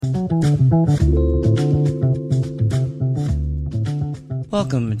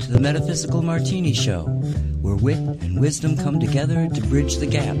Welcome to the Metaphysical Martini Show, where wit and wisdom come together to bridge the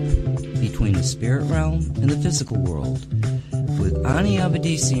gap between the spirit realm and the physical world. With Ani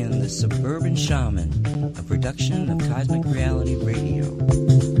Abedisian, the Suburban Shaman, a production of Cosmic Reality Radio.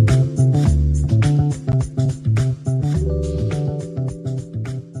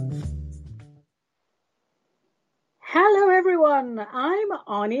 Hello everyone, I'm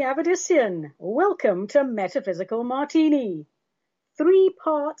Ani Abedisian. Welcome to Metaphysical Martini. 3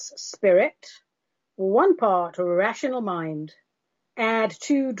 parts spirit, 1 part rational mind. Add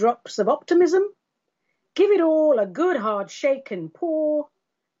 2 drops of optimism. Give it all a good hard shake and pour.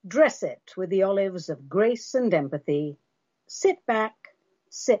 Dress it with the olives of grace and empathy. Sit back,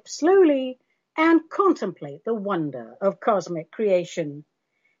 sip slowly, and contemplate the wonder of cosmic creation.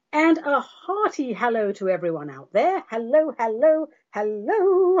 And a hearty hello to everyone out there. Hello, hello,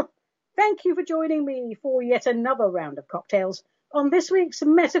 hello. Thank you for joining me for yet another round of cocktails on this week's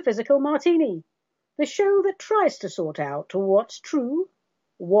Metaphysical Martini, the show that tries to sort out what's true,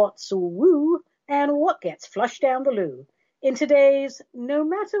 what's woo, and what gets flushed down the loo. In today's, no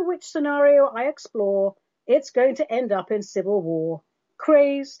matter which scenario I explore, it's going to end up in civil war,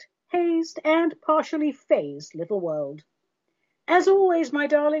 crazed, hazed, and partially phased little world. As always, my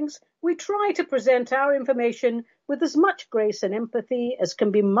darlings, we try to present our information with as much grace and empathy as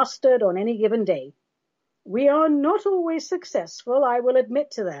can be mustered on any given day. We are not always successful, I will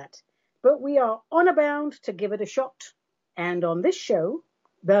admit to that, but we are honor bound to give it a shot. And on this show,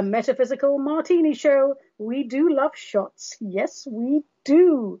 the Metaphysical Martini Show, we do love shots. Yes, we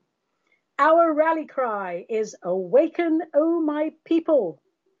do. Our rally cry is "Awaken, O my people.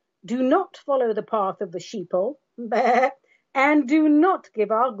 Do not follow the path of the sheeple, and do not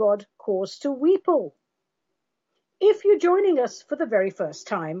give our God cause to weeple." If you're joining us for the very first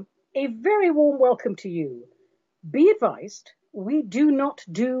time, a very warm welcome to you. Be advised, we do not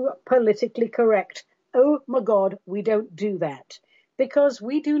do politically correct. Oh my God, we don't do that, because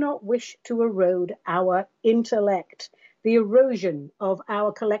we do not wish to erode our intellect. The erosion of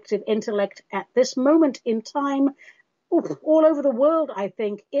our collective intellect at this moment in time, all over the world, I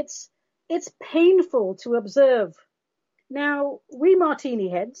think, it's painful to observe. Now, we martini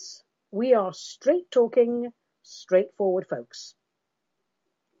heads, we are straight-talking, straightforward folks.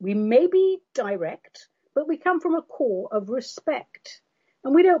 We may be direct, but we come from a core of respect.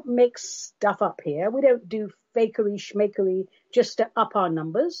 And we don't make stuff up here. We don't do fakery schmakery just to up our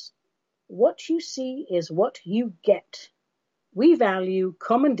numbers. What you see is what you get. We value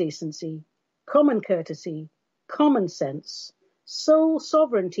common decency, common courtesy, common sense, soul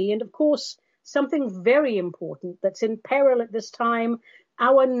sovereignty, and of course, something very important that's in peril at this time,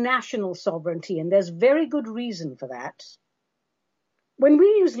 our national sovereignty, and there's very good reason for that. When we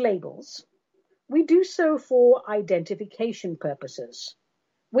use labels, we do so for identification purposes.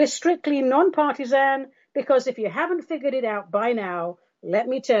 We're strictly non-partisan because if you haven't figured it out by now, let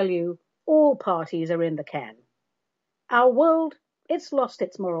me tell you, all parties are in the can. Our world, it's lost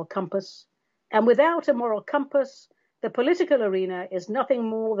its moral compass, and without a moral compass, the political arena is nothing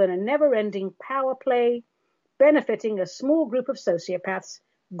more than a never-ending power play, benefiting a small group of sociopaths,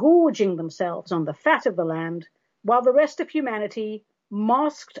 gorging themselves on the fat of the land, while the rest of humanity,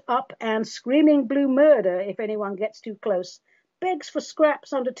 masked up and screaming blue murder if anyone gets too close, begs for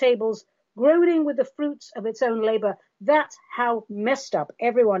scraps under tables, groaning with the fruits of its own labor. That's how messed up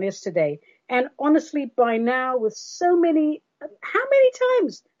everyone is today. And honestly, by now, with so many, how many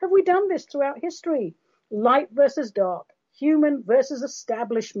times have we done this throughout history? Light versus dark, human versus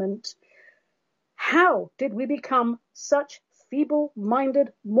establishment. How did we become such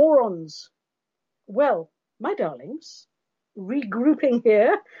feeble-minded morons? Well, my darlings, regrouping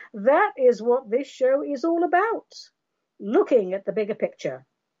here, that is what this show is all about. Looking at the bigger picture,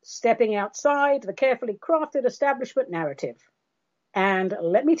 stepping outside the carefully crafted establishment narrative. And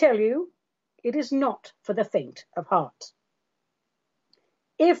let me tell you, it is not for the faint of heart.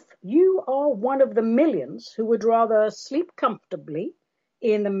 If you are one of the millions who would rather sleep comfortably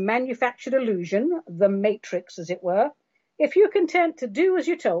in the manufactured illusion, the matrix as it were, if you're content to do as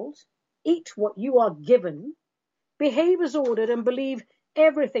you're told, eat what you are given, behave as ordered, and believe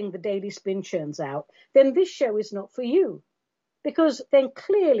everything the Daily Spin churns out, then this show is not for you. Because then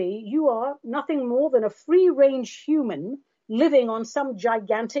clearly you are nothing more than a free-range human living on some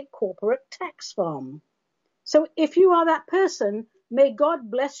gigantic corporate tax farm. So if you are that person, may God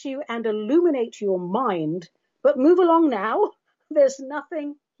bless you and illuminate your mind, but move along now. There's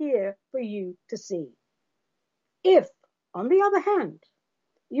nothing here for you to see. If, on the other hand,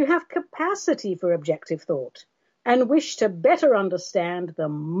 you have capacity for objective thought, and wish to better understand the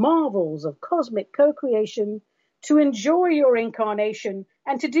marvels of cosmic co-creation, to enjoy your incarnation,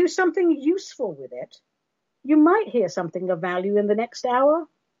 and to do something useful with it, you might hear something of value in the next hour.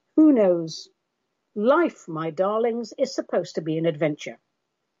 Who knows? Life, my darlings, is supposed to be an adventure.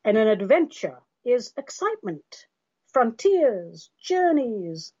 And an adventure is excitement, frontiers,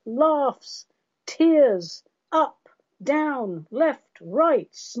 journeys, laughs, tears, up, down, left, right,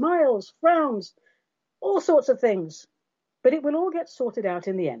 smiles, frowns, all sorts of things. But it will all get sorted out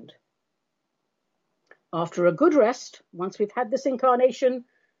in the end. After a good rest, once we've had this incarnation,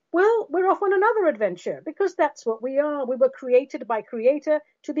 well, we're off on another adventure, because that's what we are. We were created by Creator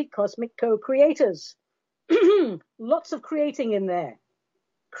to be cosmic co-creators. Lots of creating in there.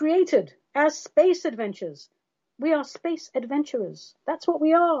 Created as space adventures. We are space adventurers. That's what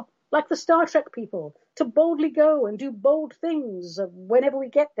we are, like the Star Trek people, to boldly go and do bold things whenever we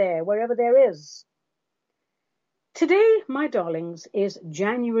get there, wherever there is. Today, my darlings, is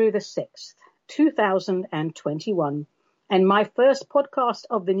January the 6th, 2021, and my first podcast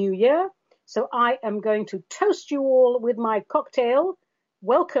of the new year. So I am going to toast you all with my cocktail.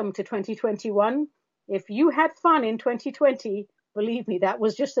 Welcome to 2021. If you had fun in 2020, believe me, that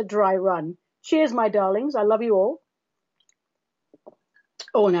was just a dry run. Cheers, my darlings. I love you all.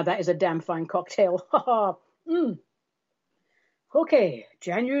 Oh, now that is a damn fine cocktail. Okay,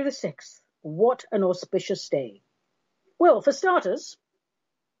 January the 6th. What an auspicious day. Well, for starters,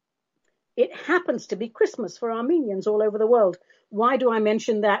 it happens to be Christmas for Armenians all over the world. Why do I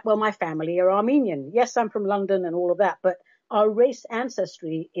mention that? Well, my family are Armenian. Yes, I'm from London and all of that, but our race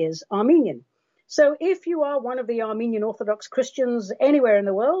ancestry is Armenian. So if you are one of the Armenian Orthodox Christians anywhere in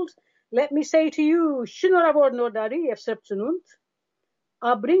the world, let me say to you, Շնորհավոր նոր տարի եւ սրբծնունդ,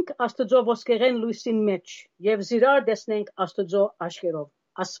 Abrink Աստծո ոսկեղեն լույսին մեջ եւ զիրար դեսնենք Աստծո աշխերհով.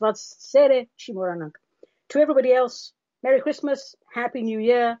 Աստված սերը չի մոռանանք. To everybody else, Merry Christmas, Happy New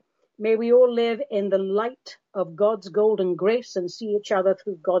Year. May we all live in the light of God's golden grace and see each other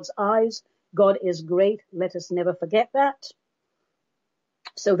through God's eyes. God is great. Let us never forget that.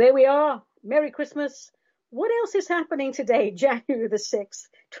 So there we are. Merry Christmas. What else is happening today, January the 6th,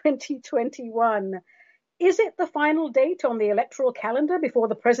 2021? Is it the final date on the electoral calendar before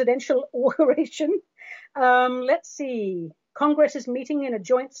the presidential inauguration? Let's see. Congress is meeting in a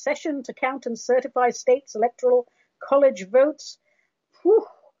joint session to count and certify states' electoral college votes. Whew.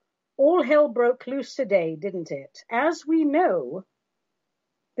 All hell broke loose today, didn't it? As we know,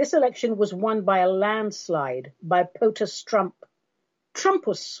 this election was won by a landslide by POTUS Trump.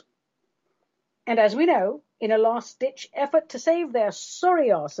 Trumpus. And as we know, in a last-ditch effort to save their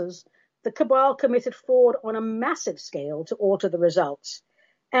sorry asses, the cabal committed fraud on a massive scale to alter the results.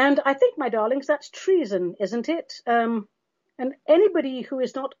 And I think, my darlings, that's treason, isn't it? And anybody who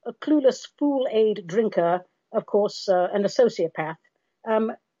is not a clueless fool-aid drinker, of course, and a sociopath,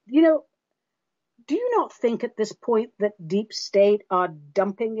 do you not think at this point that Deep State are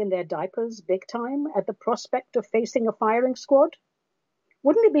dumping in their diapers big time at the prospect of facing a firing squad?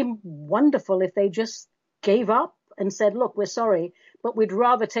 Wouldn't it be wonderful if they just gave up and said, look, we're sorry, but we'd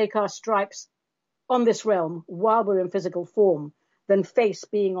rather take our stripes on this realm while we're in physical form than face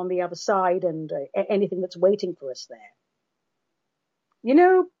being on the other side and anything that's waiting for us there? You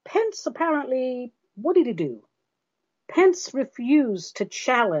know, Pence apparently, what did he do? Pence refused to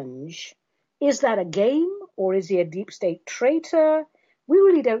challenge. Is that a game or is he a deep state traitor? We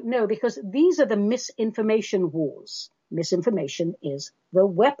really don't know, because these are the misinformation wars. Misinformation is the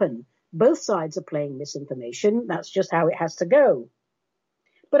weapon. Both sides are playing misinformation. That's just how it has to go.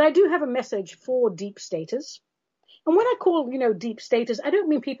 But I do have a message for deep staters. And when I call, deep staters, I don't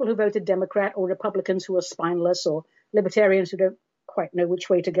mean people who voted Democrat or Republicans who are spineless, or libertarians who don't quite know which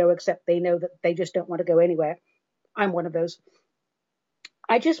way to go, except they know that they just don't want to go anywhere. I'm one of those.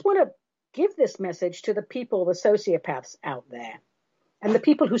 I just want to give this message to the people, the sociopaths out there, and the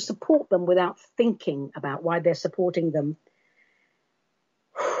people who support them without thinking about why they're supporting them.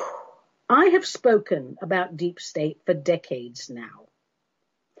 I have spoken about deep state for decades now.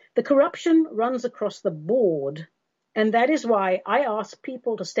 The corruption runs across the board, and that is why I ask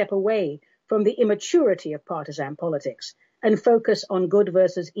people to step away from the immaturity of partisan politics and focus on good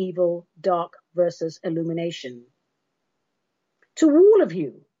versus evil, dark versus illumination. To all of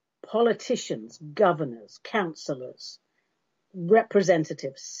you, politicians, governors, councillors,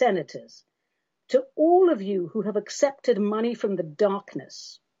 representatives, senators, to all of you who have accepted money from the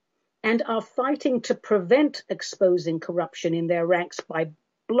darkness and are fighting to prevent exposing corruption in their ranks by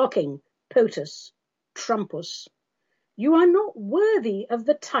blocking POTUS, Trumpus, you are not worthy of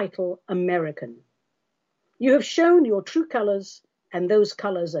the title American. You have shown your true colors, and those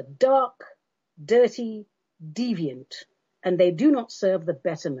colors are dark, dirty, deviant, and they do not serve the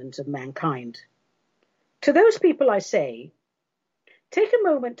betterment of mankind. To those people I say, take a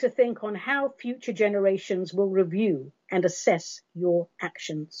moment to think on how future generations will review and assess your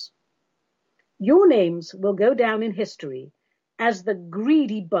actions. Your names will go down in history as the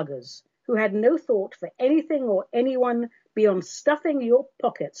greedy buggers who had no thought for anything or anyone beyond stuffing your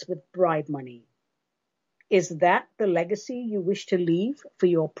pockets with bribe money. Is that the legacy you wish to leave for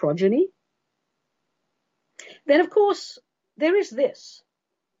your progeny? Then, of course, there is this.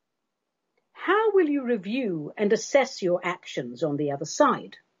 How will you review and assess your actions on the other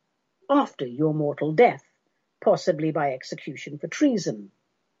side, after your mortal death, possibly by execution for treason?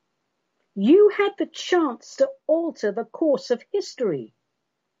 You had the chance to alter the course of history,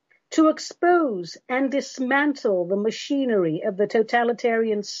 to expose and dismantle the machinery of the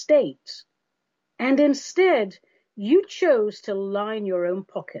totalitarian state, and instead you chose to line your own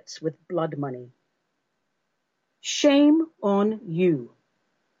pockets with blood money. Shame on you.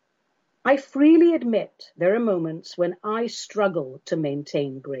 I freely admit there are moments when I struggle to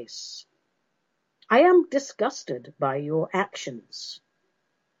maintain grace. I am disgusted by your actions.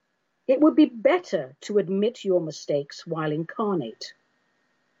 It would be better to admit your mistakes while incarnate.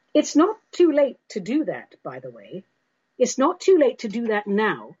 It's not too late to do that, by the way. It's not too late to do that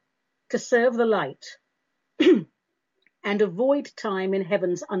now, to serve the light and avoid time in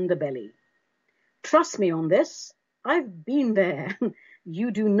heaven's underbelly. Trust me on this. I've been there.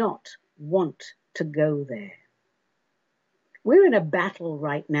 You do not want to go there. We're in a battle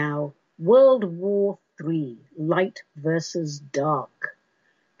right now. World War III, light versus dark.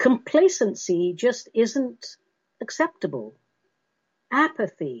 Complacency just isn't acceptable.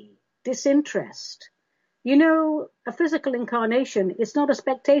 Apathy, disinterest. You know, a physical incarnation is not a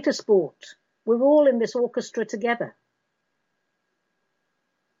spectator sport. We're all in this orchestra together.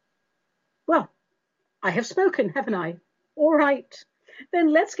 Well, I have spoken, haven't I? All right.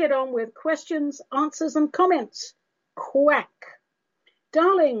 Then let's get on with questions, answers, and comments. Quack.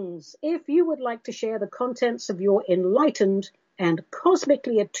 Darlings, if you would like to share the contents of your enlightened and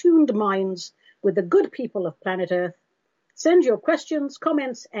cosmically attuned minds with the good people of planet Earth, send your questions,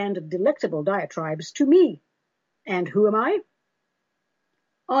 comments, and delectable diatribes to me. And who am I?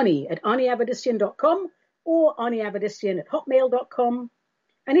 Ani at aniavedissian.com or aniavedissian@hotmail.com.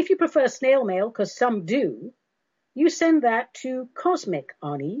 And if you prefer snail mail, because some do, you send that to Cosmic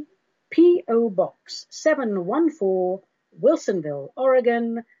Ani, P.O. Box 714, Wilsonville,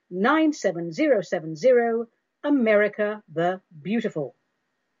 Oregon, 97070, America the Beautiful.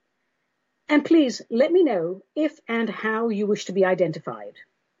 And please let me know if and how you wish to be identified.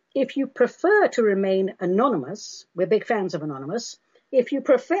 If you prefer to remain anonymous, we're big fans of anonymous. If you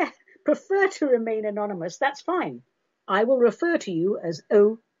prefer to remain anonymous, that's fine. I will refer to you as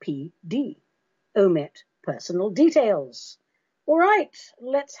OPD, omit personal details. All right,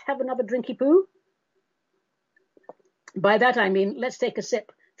 let's have another drinky poo. By that I mean, let's take a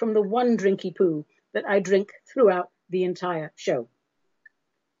sip from the one drinky poo that I drink throughout the entire show.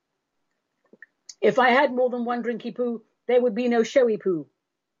 If I had more than one drinky poo, there would be no showy poo.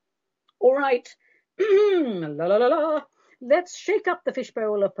 All right, la la la la. Let's shake up the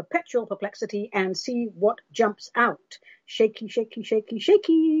fishbowl of perpetual perplexity and see what jumps out. Shaky, shaky, shaky,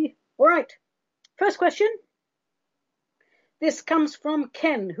 shaky. All right, first question. This comes from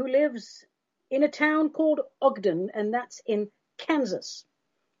Ken, who lives in a town called Ogden, and that's in Kansas.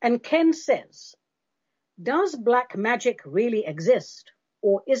 And Ken says, does black magic really exist,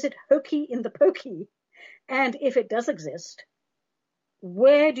 or is it hokey in the pokey? And if it does exist,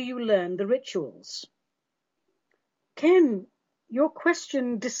 where do you learn the rituals? Ken, your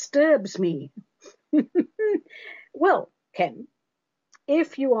question disturbs me. Well, Ken,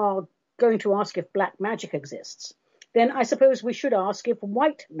 if you are going to ask if black magic exists, then I suppose we should ask if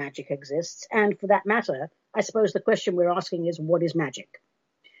white magic exists. And for that matter, I suppose the question we're asking is, what is magic?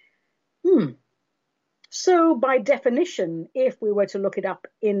 So by definition, if we were to look it up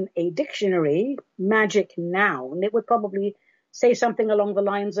in a dictionary, magic noun, it would probably say something along the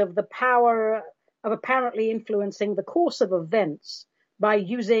lines of the power of apparently influencing the course of events by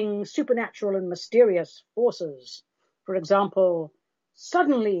using supernatural and mysterious forces. For example,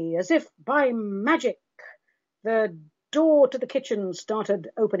 suddenly, as if by magic, the door to the kitchen started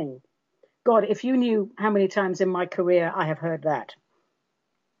opening. God, if you knew how many times in my career I have heard that.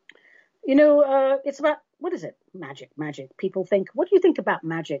 You know, it's about, what is it? Magic. People think, what do you think about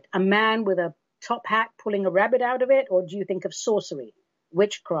magic? A man with a top hat pulling a rabbit out of it? Or do you think of sorcery,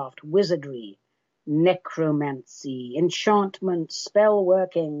 witchcraft, wizardry, necromancy, enchantment, spell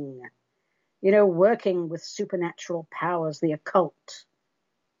working, you know, working with supernatural powers, the occult,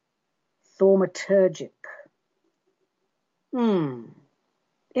 thaumaturgic,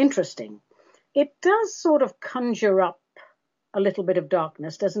 Interesting. It does sort of conjure up a little bit of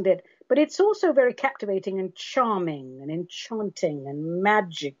darkness, doesn't it? But it's also very captivating and charming and enchanting and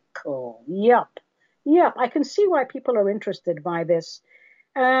magical. Yup. I can see why people are interested by this.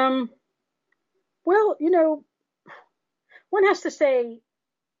 Well, one has to say,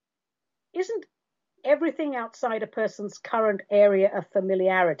 isn't everything outside a person's current area of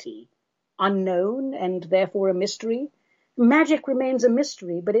familiarity unknown and therefore a mystery? Magic remains a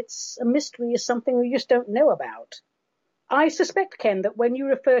mystery, but it's a mystery is something we just don't know about. I suspect, Ken, that when you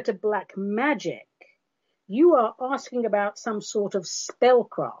refer to black magic, you are asking about some sort of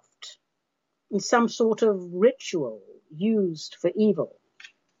spellcraft and some sort of ritual used for evil.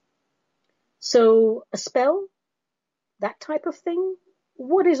 So a spell, that type of thing?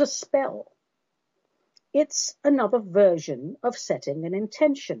 What is a spell? It's another version of setting an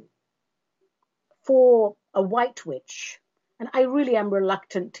intention. For a white witch, and I really am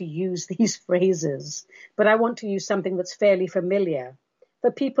reluctant to use these phrases, but I want to use something that's fairly familiar.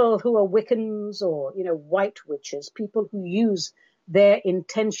 For people who are Wiccans or, white witches, people who use their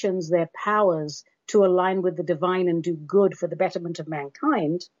intentions, their powers to align with the divine and do good for the betterment of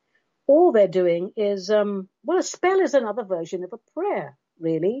mankind, all they're doing is, a spell is another version of a prayer,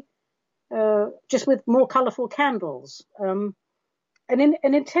 really, just with more colorful candles. An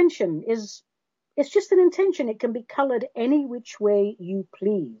intention is... It's just an intention. It can be colored any which way you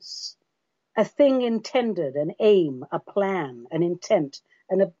please. A thing intended, an aim, a plan, an intent,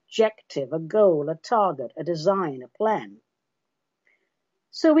 an objective, a goal, a target, a design, a plan.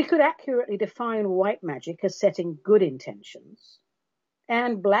 So we could accurately define white magic as setting good intentions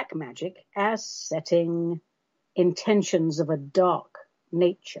and black magic as setting intentions of a dark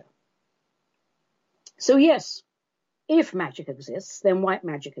nature. So yes, if magic exists, then white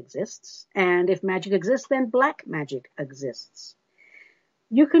magic exists. And if magic exists, then black magic exists.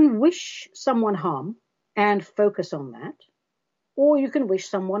 You can wish someone harm and focus on that, or you can wish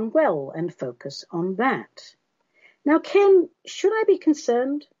someone well and focus on that. Now, Ken, should I be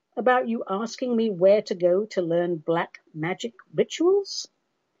concerned about you asking me where to go to learn black magic rituals?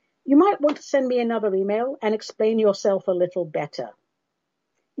 You might want to send me another email and explain yourself a little better.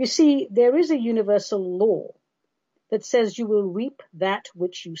 You see, there is a universal law that says you will reap that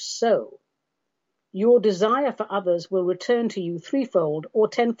which you sow. Your desire for others will return to you threefold or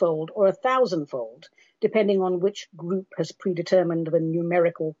tenfold or 1,000-fold, depending on which group has predetermined the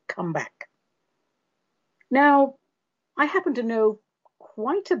numerical comeback. Now, I happen to know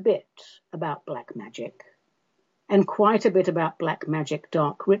quite a bit about black magic and quite a bit about black magic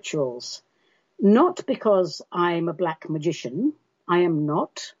dark rituals, not because I'm a black magician. I am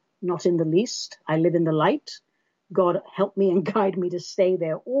not in the least. I live in the light. God help me and guide me to stay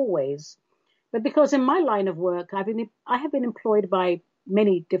there always. But because in my line of work, I have been employed by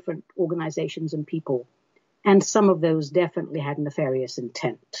many different organizations and people, and some of those definitely had nefarious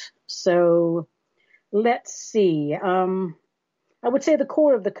intent. So let's see. I would say the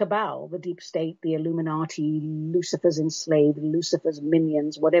core of the cabal, the deep state, the Illuminati, Lucifer's enslaved, Lucifer's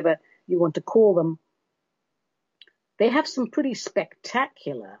minions, whatever you want to call them, they have some pretty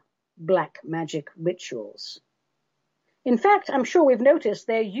spectacular black magic rituals. In fact, I'm sure we've noticed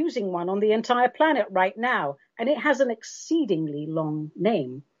they're using one on the entire planet right now, and it has an exceedingly long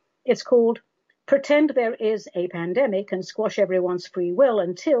name. It's called Pretend There Is a Pandemic and Squash Everyone's Free Will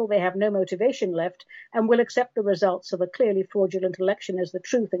Until They Have No Motivation Left and will accept the results of a clearly fraudulent election as the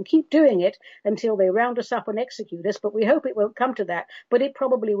truth and keep doing it until they round us up and execute us. But we hope it won't come to that, but it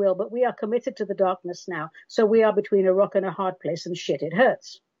probably will. But we are committed to the darkness now, so we are between a rock and a hard place, and shit, it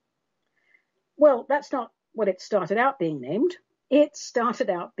hurts. Well, that's not what it started out being named. It started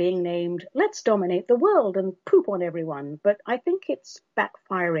out being named, let's dominate the world and poop on everyone, but I think it's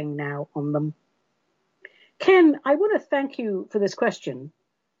backfiring now on them. Ken, I want to thank you for this question.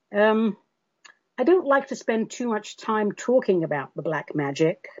 I don't like to spend too much time talking about the black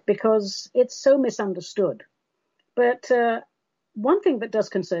magic because it's so misunderstood. But one thing that does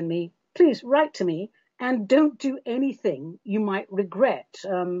concern me, please write to me and don't do anything you might regret.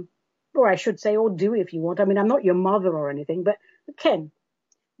 Or I should say, or do if you want. I mean, I'm not your mother or anything, but Ken,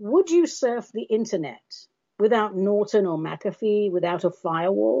 would you surf the internet without Norton or McAfee, without a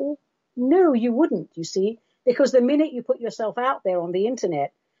firewall? No, you wouldn't, you see, because the minute you put yourself out there on the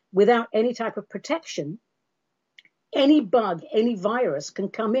internet without any type of protection, any bug, any virus can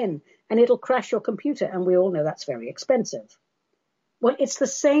come in and it'll crash your computer. And we all know that's very expensive. Well, it's the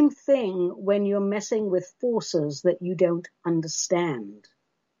same thing when you're messing with forces that you don't understand.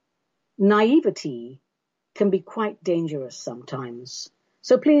 Naivety can be quite dangerous sometimes.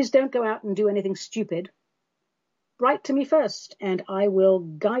 So please don't go out and do anything stupid. write to me first, and I will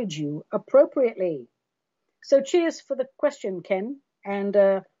guide you appropriately. So cheers for the question, Ken. And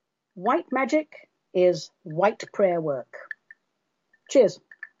white magic is white prayer work. Cheers.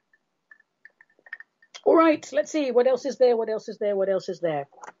 All right, let's see. What else is there? What else is there? What else is there?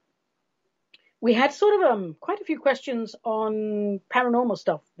 We had sort of quite a few questions on paranormal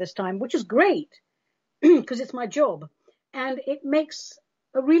stuff this time, which is great because it's my job. And it makes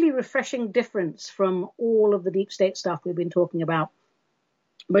a really refreshing difference from all of the deep state stuff we've been talking about.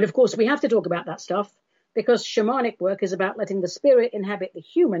 But of course, we have to talk about that stuff because shamanic work is about letting the spirit inhabit the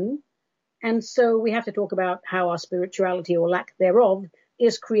human. And so we have to talk about how our spirituality or lack thereof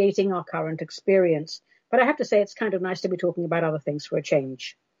is creating our current experience. But I have to say, it's kind of nice to be talking about other things for a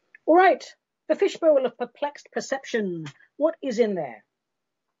change. All right, the fishbowl of perplexed perception. What is in there?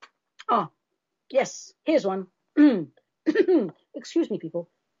 Ah, yes, here's one. Excuse me, people.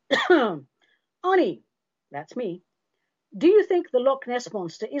 Ani, that's me. Do you think the Loch Ness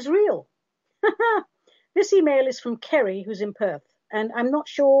Monster is real? This email is from Kerry, who's in Perth. And I'm not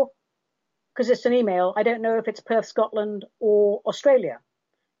sure, because it's an email, I don't know if it's Perth, Scotland, or Australia.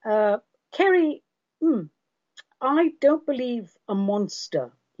 Kerry, I don't believe a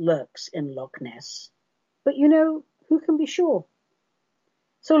monster lurks in Loch Ness. But you know, who can be sure?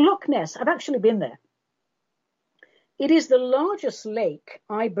 So Loch Ness, I've actually been there. It is the largest lake,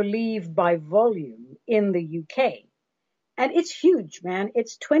 I believe, by volume in the UK. And it's huge, man.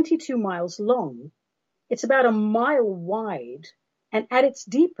 It's 22 miles long. It's about a mile wide. And at its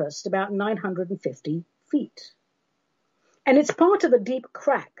deepest, about 950 feet. And it's part of a deep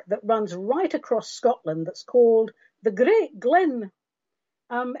crack that runs right across Scotland that's called the Great Glen.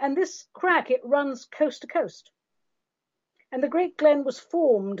 And this crack, it runs coast to coast. And the Great Glen was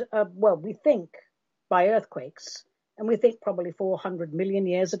formed, we think, by earthquakes. And we think probably 400 million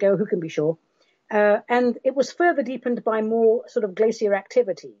years ago, who can be sure. And it was further deepened by more sort of glacier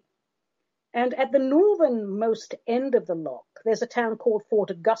activity. And at the northernmost end of the loch, there's a town called Fort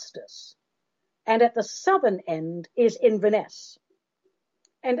Augustus. And at the southern end is Inverness.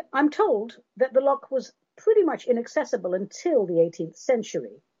 And I'm told that the loch was pretty much inaccessible until the 18th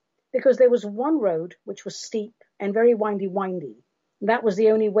century, because there was one road which was steep and very windy. And that was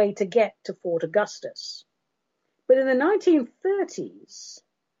the only way to get to Fort Augustus. But in the 1930s,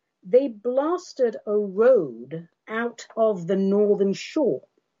 they blasted a road out of the northern shore.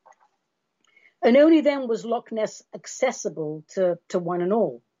 And only then was Loch Ness accessible to one and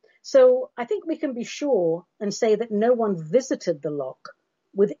all. So I think we can be sure and say that no one visited the loch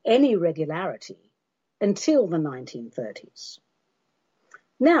with any regularity until the 1930s.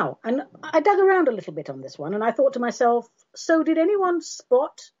 Now, and I dug around a little bit on this one, and I thought to myself, so did anyone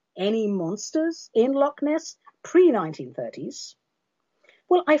spot any monsters in Loch Ness pre-1930s?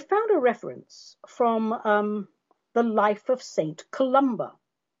 Well, I found a reference from the life of Saint Columba,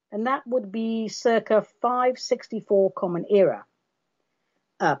 and that would be circa 564 Common Era.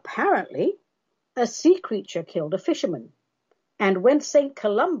 Apparently, a sea creature killed a fisherman, and when Saint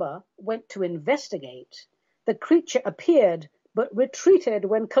Columba went to investigate, the creature appeared but retreated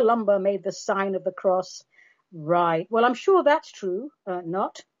when Columba made the sign of the cross. Right. Well, I'm sure that's true.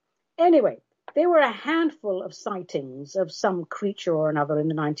 Not. Anyway, there were a handful of sightings of some creature or another in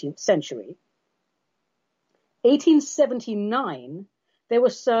the 19th century. 1879, there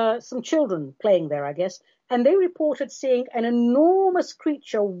was some children playing there, I guess, and they reported seeing an enormous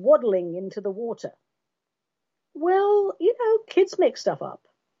creature waddling into the water. Well, you know, kids make stuff up.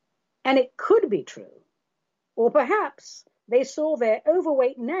 And it could be true. Or perhaps they saw their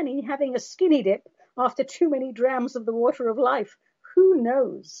overweight nanny having a skinny dip after too many drams of the water of life. Who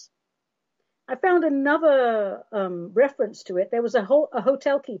knows? I found another reference to it. There was a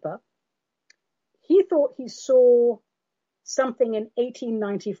hotel keeper. He thought he saw something in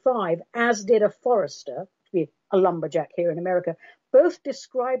 1895, as did a forester, a lumberjack here in America. Both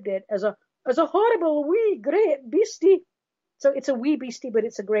described it as a horrible wee great beastie. So it's a wee beastie, but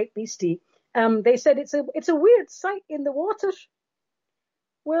it's a great beastie. They said it's a weird sight in the water.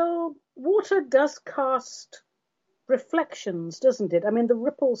 Well, water does cast reflections, doesn't it? I mean, the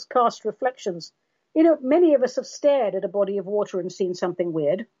ripples cast reflections. You know, many of us have stared at a body of water and seen something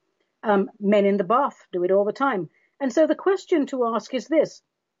weird. Men in the bath do it all the time. And so the question to ask is this: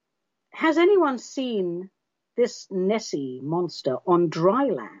 has anyone seen this Nessie monster on dry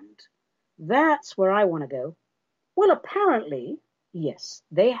land? That's where I want to go. Well, apparently, yes,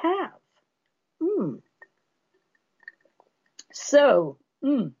 they have. So,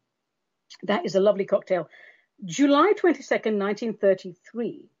 that is a lovely cocktail. July 22nd,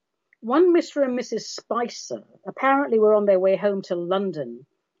 1933, one Mr. and Mrs. Spicer apparently were on their way home to London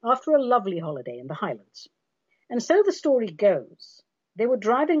after a lovely holiday in the Highlands. And so the story goes. They were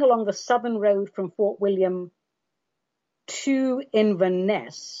driving along the southern road from Fort William to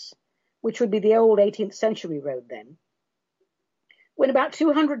Inverness, which would be the old 18th century road then, when about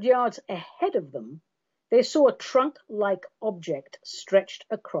 200 yards ahead of them, they saw a trunk-like object stretched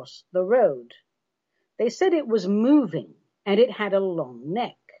across the road. They said it was moving, and it had a long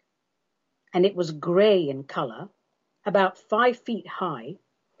neck, and it was grey in colour, about 5 feet high,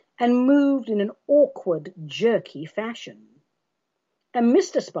 and moved in an awkward, jerky fashion. And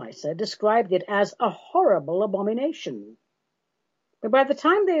Mr. Spicer described it as a horrible abomination. But by the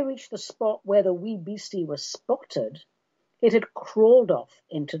time they reached the spot where the wee beastie was spotted, it had crawled off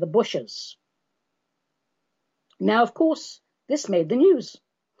into the bushes. Now, of course, this made the news.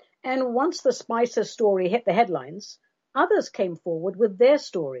 And once the Spicer story hit the headlines, others came forward with their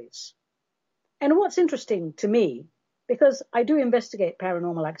stories. And what's interesting to me, because I do investigate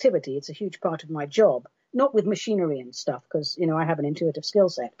paranormal activity, it's a huge part of my job, not with machinery and stuff, because, I have an intuitive skill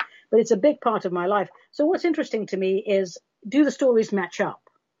set, but it's a big part of my life. So what's interesting to me is, do the stories match up?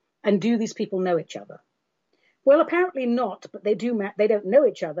 And do these people know each other? Well, apparently not, but they don't know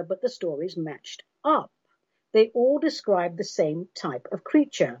each other, but the stories matched up. They all describe the same type of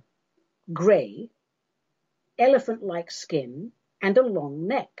creature. Grey, elephant-like skin, and a long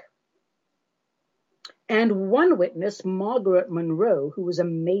neck. And one witness, Margaret Monroe, who was a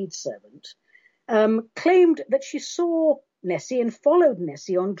maidservant, claimed that she saw Nessie and followed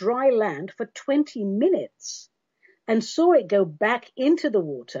Nessie on dry land for 20 minutes and saw it go back into the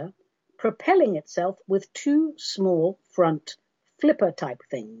water, propelling itself with 2 small front flipper-type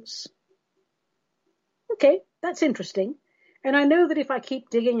things. Okay, that's interesting. And I know that if I keep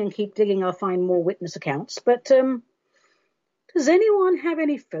digging, I'll find more witness accounts. But does anyone have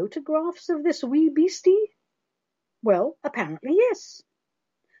any photographs of this wee beastie? Well, apparently yes.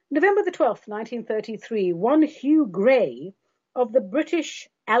 November the 12th, 1933, one Hugh Gray of the British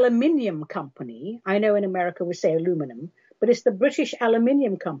Aluminium Company, I know in America we say aluminum, but it's the British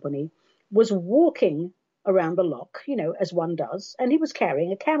Aluminium Company, was walking around the loch, as one does, and he was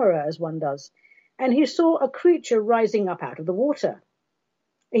carrying a camera, as one does. And he saw a creature rising up out of the water.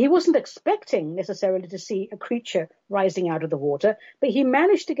 He wasn't expecting necessarily to see a creature rising out of the water, but he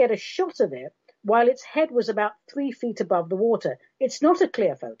managed to get a shot of it while its head was about 3 feet above the water. It's not a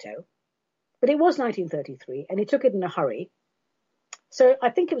clear photo, but it was 1933, and he took it in a hurry. So I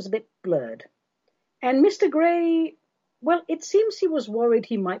think it was a bit blurred. And Mr. Gray, well, it seems he was worried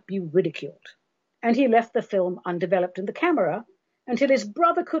he might be ridiculed, and he left the film undeveloped in the camera until his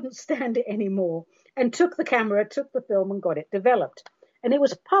brother couldn't stand it anymore and took the camera, took the film and got it developed. And it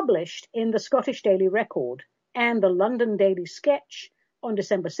was published in the Scottish Daily Record and the London Daily Sketch on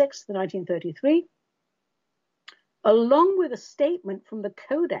December 6th, 1933, along with a statement from the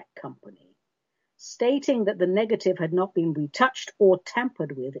Kodak Company stating that the negative had not been retouched or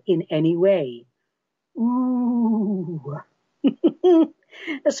tampered with in any way. Ooh.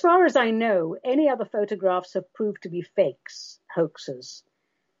 As far as I know, any other photographs have proved to be fakes, hoaxes.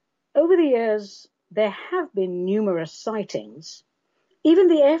 Over the years, there have been numerous sightings. Even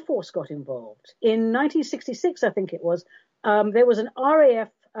the Air Force got involved. In 1966, I think it was, there was an RAF,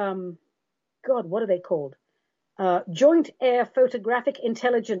 what are they called? Joint Air Photographic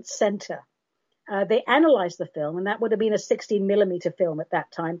Intelligence Center. They analyzed the film, and that would have been a 16mm film at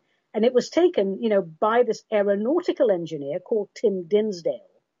that time. And it was taken, by this aeronautical engineer called Tim Dinsdale.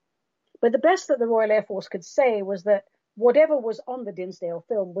 But the best that the Royal Air Force could say was that whatever was on the Dinsdale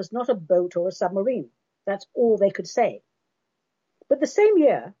film was not a boat or a submarine. That's all they could say. But the same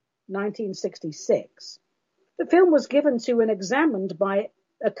year, 1966, the film was given to and examined by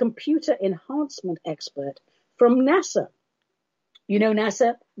a computer enhancement expert from NASA. You know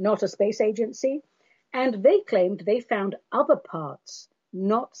NASA, not a space agency. And they claimed they found other parts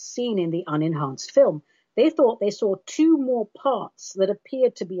not seen in the unenhanced film. They thought they saw 2 more parts that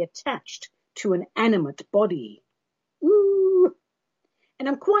appeared to be attached to an animate body. Ooh. And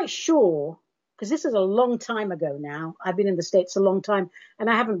I'm quite sure, because this is a long time ago now, I've been in the States a long time, and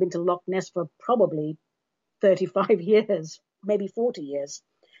I haven't been to Loch Ness for probably 35 years, maybe 40 years.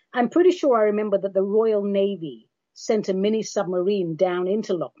 I'm pretty sure I remember that the Royal Navy sent a mini submarine down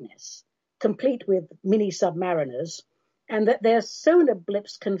into Loch Ness, complete with mini submariners, and that their sonar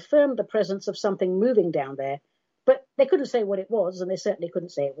blips confirmed the presence of something moving down there, but they couldn't say what it was, and they certainly couldn't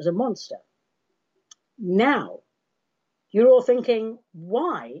say it was a monster. Now, you're all thinking,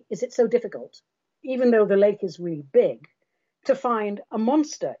 why is it so difficult, even though the lake is really big, to find a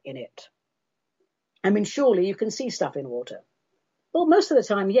monster in it? I mean, surely you can see stuff in water. Well, most of the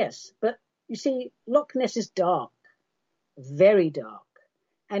time, yes, but you see, Loch Ness is dark, very dark,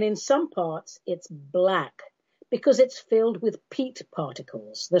 and in some parts it's black. because it's filled with peat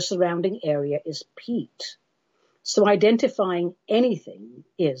particles. The surrounding area is peat. So identifying anything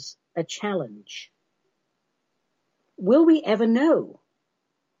is a challenge. Will we ever know?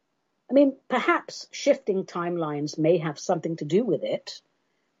 I mean, perhaps shifting timelines may have something to do with it.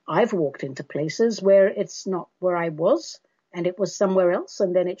 I've walked into places where it's not where I was, and it was somewhere else,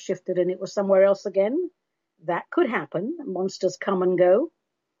 and then it shifted and it was somewhere else again. That could happen. Monsters come and go.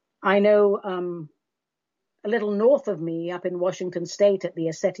 I know a little north of me up in Washington State at the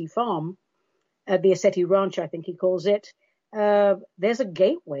Assetti farm, the Assetti Ranch, I think he calls it, there's a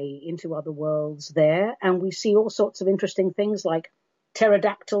gateway into other worlds there, and we see all sorts of interesting things like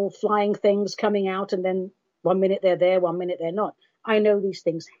pterodactyl flying things coming out, and then 1 minute they're there, 1 minute they're not. I know these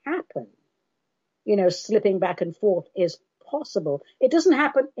things happen. You know, slipping back and forth is possible. It doesn't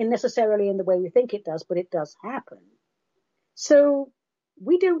happen necessarily in the way we think it does, but it does happen. So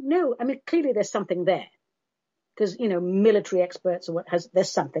we don't know. I mean, clearly there's something there because, you know, military experts or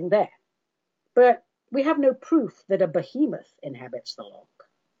there's something there. But we have no proof that a behemoth inhabits the loch.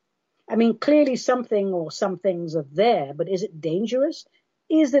 I mean, clearly something or some things are there, but is it dangerous?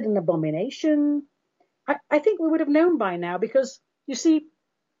 Is it an abomination? I think we would have known by now because, you see,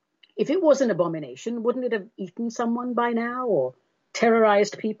 if it was an abomination, wouldn't it have eaten someone by now or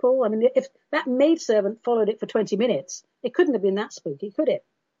terrorized people? I mean, if that maidservant followed it for 20 minutes, it couldn't have been that spooky, could it?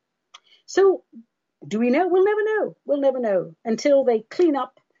 So do we know? We'll never know. We'll never know until they clean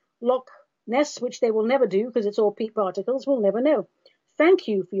up Loch Ness, which they will never do because it's all peat particles. We'll never know. Thank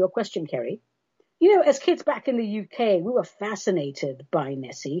you for your question, Kerry. You know, as kids back in the UK, we were fascinated by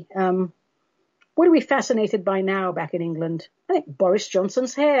Nessie. What are we fascinated by now back in England? I think Boris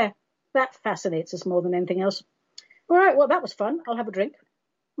Johnson's hair. That fascinates us more than anything else. All right, well, that was fun. I'll have a drink.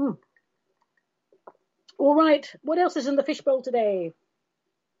 All right, what else is in the fishbowl today?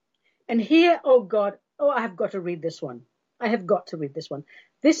 And here, oh, God, I have got to read this one. I have got to read this one.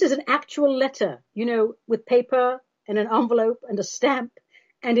 This is an actual letter, you know, with paper and an envelope and a stamp,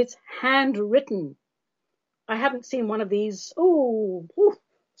 and it's handwritten. I haven't seen one of these,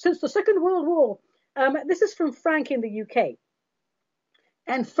 since the Second World War. This is from Frank in the UK.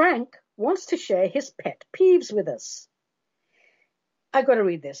 And Frank wants to share his pet peeves with us. I've got to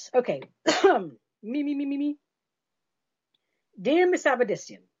read this. Okay. Me. Dear Miss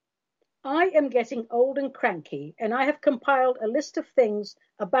Abadissian, I am getting old and cranky, and I have compiled a list of things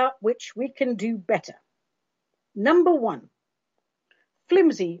about which we can do better. Number 1,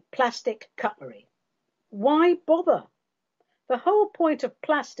 flimsy plastic cutlery. Why bother? The whole point of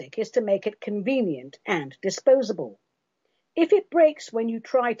plastic is to make it convenient and disposable. If it breaks when you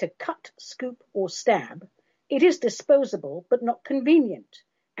try to cut, scoop, or stab, it is disposable but not convenient,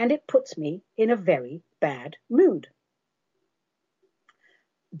 and it puts me in a very bad mood.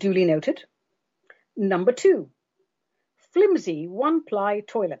 Duly noted. Number 2, flimsy one-ply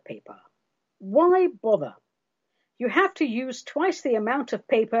toilet paper. Why bother? You have to use twice the amount of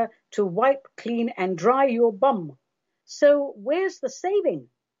paper to wipe, clean, and dry your bum. So where's the saving?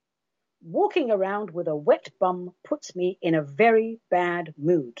 Walking around with a wet bum puts me in a very bad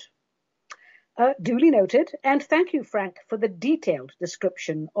mood. Duly noted, and thank you, Frank, for the detailed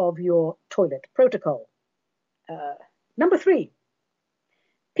description of your toilet protocol. Number 3,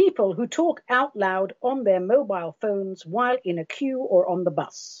 people who talk out loud on their mobile phones while in a queue or on the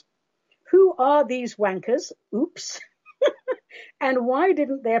bus. Who are these wankers? Oops. And why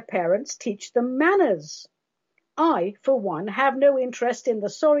didn't their parents teach them manners? I, for one, have no interest in the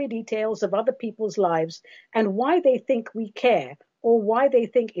sorry details of other people's lives and why they think we care or why they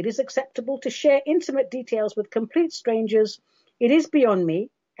think it is acceptable to share intimate details with complete strangers. It is beyond me,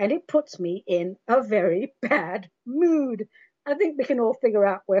 and it puts me in a very bad mood. I think we can all figure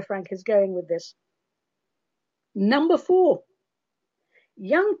out where Frank is going with this. Number 4,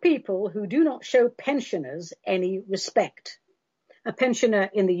 young people who do not show pensioners any respect. A pensioner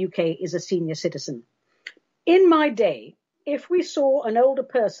in the UK is a senior citizen. In my day, if we saw an older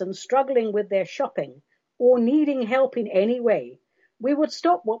person struggling with their shopping or needing help in any way, we would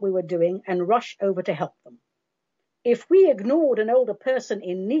stop what we were doing and rush over to help them. If we ignored an older person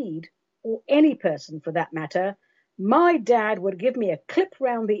in need, or any person for that matter, my dad would give me a clip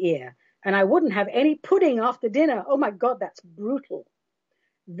round the ear and I wouldn't have any pudding after dinner. Oh my God, that's brutal.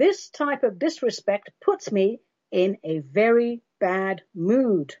 This type of disrespect puts me in a very bad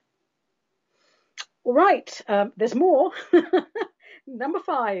mood. All right, there's more. Number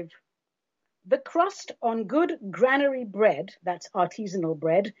 5, the crust on good granary bread, that's artisanal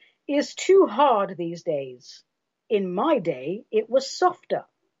bread, is too hard these days. In my day, it was softer.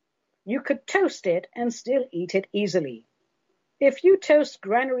 You could toast it and still eat it easily. If you toast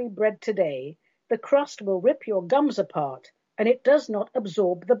granary bread today, the crust will rip your gums apart, and it does not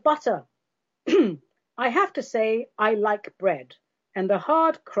absorb the butter. I have to say I like bread, and the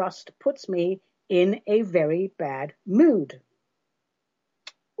hard crust puts me in a very bad mood.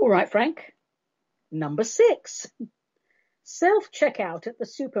 All right, Frank. Number 6. Self-checkout at the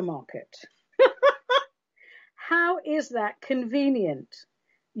supermarket. How is that convenient?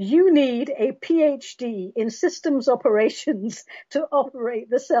 You need a PhD in systems operations to operate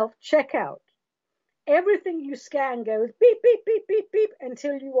the self-checkout. Everything you scan goes beep, beep, beep, beep, beep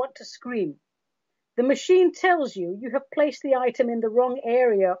until you want to scream. The machine tells you have placed the item in the wrong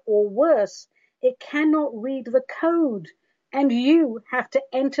area, or worse, it cannot read the code, and you have to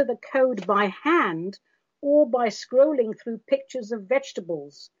enter the code by hand or by scrolling through pictures of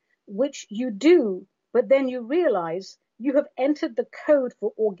vegetables, which you do, but then you realize you have entered the code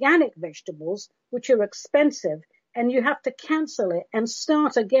for organic vegetables, which are expensive, and you have to cancel it and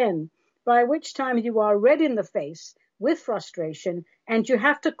start again, by which time you are red in the face with frustration, and you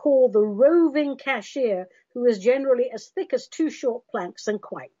have to call the roving cashier, who is generally as thick as 2 short planks and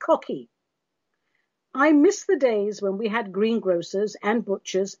quite cocky. I miss the days when we had greengrocers and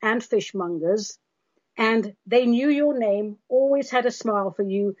butchers and fishmongers, and they knew your name, always had a smile for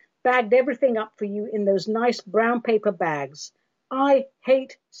you, bagged everything up for you in those nice brown paper bags. I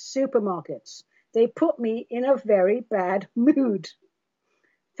hate supermarkets. They put me in a very bad mood.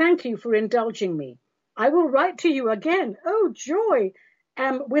 Thank you for indulging me. I will write to you again, oh joy,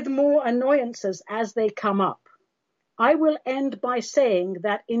 with more annoyances as they come up. I will end by saying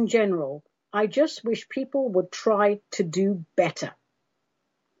that in general, I just wish people would try to do better.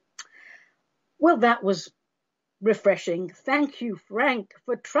 Well, that was refreshing. Thank you, Frank,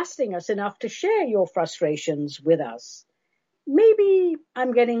 for trusting us enough to share your frustrations with us. Maybe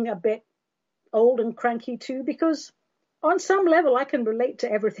I'm getting a bit old and cranky too, because on some level I can relate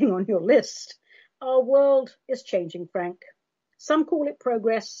to everything on your list. Our world is changing, Frank. Some call it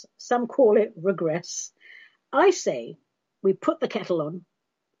progress, some call it regress. I say we put the kettle on,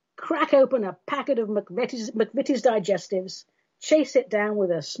 crack open a packet of McVitie's digestives, chase it down with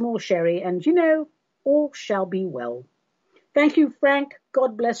a small sherry, and all shall be well. Thank you, Frank.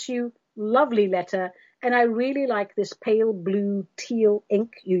 God bless you. Lovely letter. And I really like this pale blue teal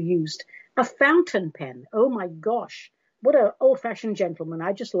ink you used. A fountain pen. Oh my gosh. What an old-fashioned gentleman.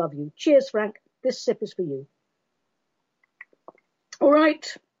 I just love you. Cheers, Frank. This sip is for you. All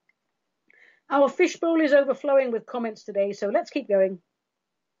right. Our fishbowl is overflowing with comments today, so let's keep going.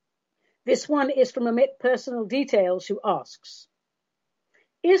 This one is from Omit Personal Details, who asks,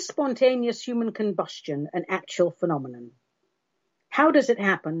 is spontaneous human combustion an actual phenomenon? How does it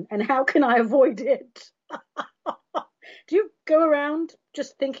happen, and how can I avoid it? Do you go around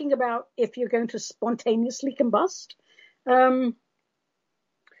just thinking about if you're going to spontaneously combust? All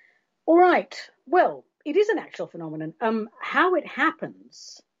right. Well, it is an actual phenomenon. How it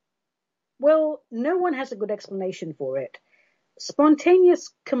happens? Well, no one has a good explanation for it.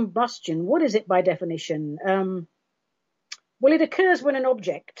 Spontaneous combustion, what is it by definition? Well, it occurs when an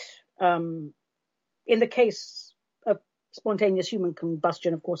object, in the case of spontaneous human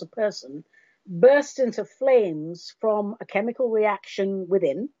combustion, of course, a person, bursts into flames from a chemical reaction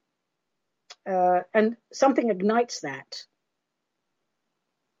within, and something ignites that,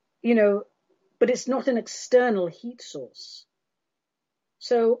 but it's not an external heat source.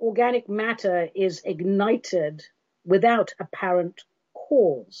 So organic matter is ignited without apparent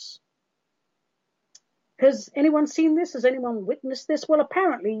cause. Has anyone seen this? Has anyone witnessed this? Well,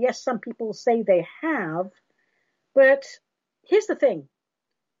 apparently, yes, some people say they have. But here's the thing.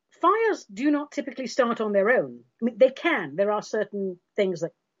 Fires do not typically start on their own. I mean, they can. There are certain things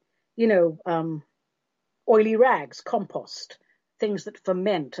that, oily rags, compost, things that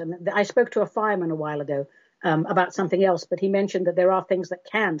ferment. And I spoke to a fireman a while ago about something else, but he mentioned that there are things that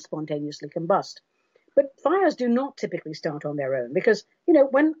can spontaneously combust. But fires do not typically start on their own because,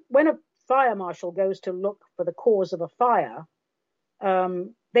 when a fire marshal goes to look for the cause of a fire,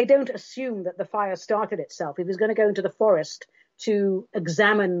 they don't assume that the fire started itself. If he's going to go into the forest to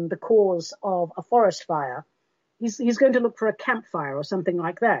examine the cause of a forest fire, he's going to look for a campfire or something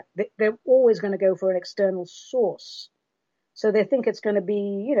like that. They're always going to go for an external source. So they think it's going to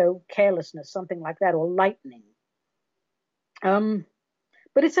be, carelessness, something like that, or lightning.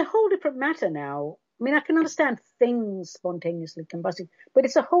 But it's a whole different matter now. I mean, I can understand things spontaneously combusting, but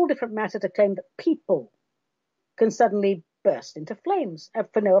it's a whole different matter to claim that people can suddenly burst into flames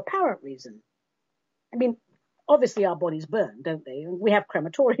for no apparent reason. I mean, obviously our bodies burn, don't they? We have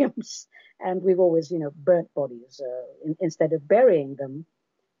crematoriums, and we've always, burnt bodies instead of burying them.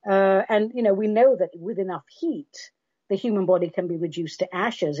 And we know that with enough heat, the human body can be reduced to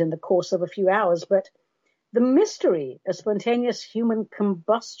ashes in the course of a few hours. But the mystery of spontaneous human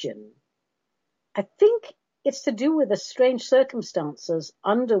combustion, I think it's to do with the strange circumstances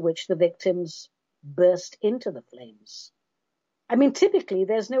under which the victims burst into the flames. I mean, typically,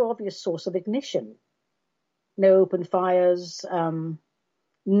 there's no obvious source of ignition. No open fires,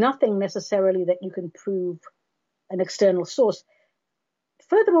 nothing necessarily that you can prove an external source.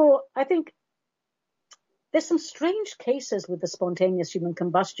 Furthermore, I think there's some strange cases with the spontaneous human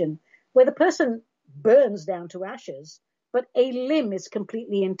combustion where the person burns down to ashes, but a limb is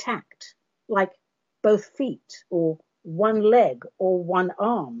completely intact, like both feet or one leg or one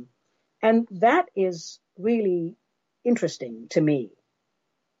arm. And that is really interesting to me.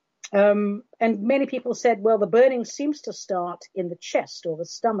 And many people said, well, the burning seems to start in the chest or the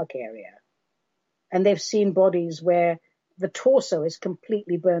stomach area. And they've seen bodies where the torso is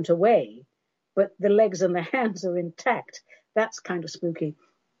completely burnt away, but the legs and the hands are intact. That's kind of spooky.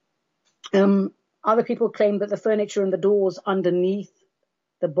 Other people claim that the furniture and the doors underneath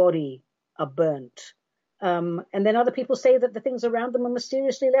the body are burnt. And then other people say that the things around them are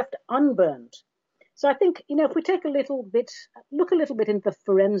mysteriously left unburnt. So I think, if we take look a little bit into the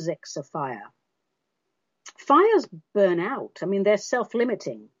forensics of fire, fires burn out. I mean, they're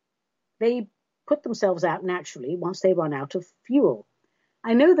self-limiting. They put themselves out naturally once they run out of fuel.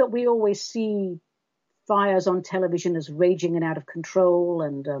 I know that we always see fires on television as raging and out of control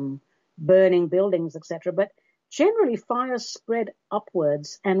and burning buildings, etc. But generally, fires spread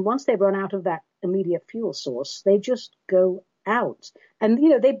upwards, and once they run out of that immediate fuel source, they just go out. And,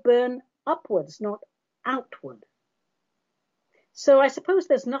 they burn upwards, not outward. So I suppose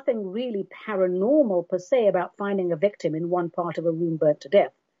there's nothing really paranormal per se about finding a victim in one part of a room burnt to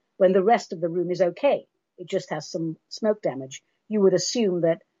death when the rest of the room is okay. It just has some smoke damage. You would assume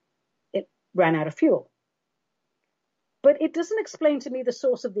that it ran out of fuel. But it doesn't explain to me the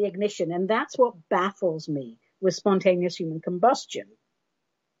source of the ignition, and that's what baffles me with spontaneous human combustion.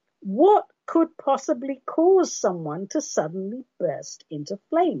 What could possibly cause someone to suddenly burst into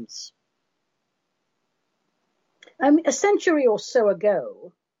flames? A century or so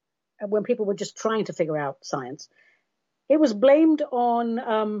ago, when people were just trying to figure out science, it was blamed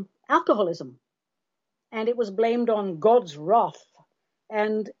on alcoholism, and it was blamed on God's wrath,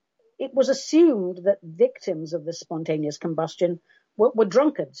 and it was assumed that victims of the spontaneous combustion were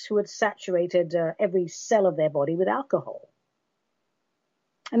drunkards who had saturated every cell of their body with alcohol.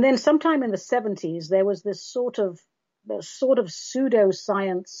 And then sometime in the 70s, there was this sort of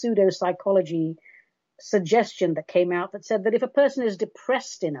pseudoscience, pseudo-psychology suggestion that came out that said that if a person is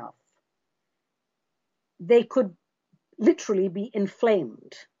depressed enough, they could literally be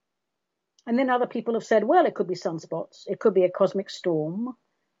inflamed. And then other people have said, well, it could be sunspots. It could be a cosmic storm.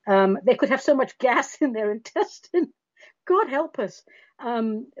 They could have so much gas in their intestine, God help us,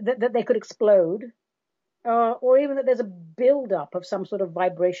 that they could explode. Or even that there's a buildup of some sort of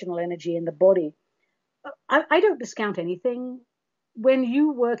vibrational energy in the body. I don't discount anything. When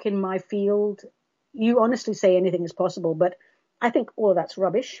you work in my field, you honestly say anything is possible, but I think all of that's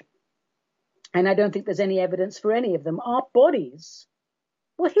rubbish. And I don't think there's any evidence for any of them. Our bodies,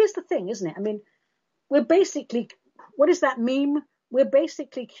 well, here's the thing, isn't it? I mean, we're basically, what is that meme? We're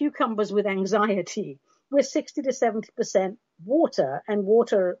basically cucumbers with anxiety. We're 60 to 70% water, and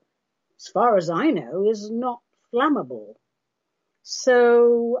water, as far as I know, is not flammable.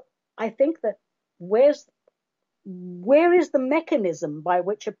 So I think that where is the mechanism by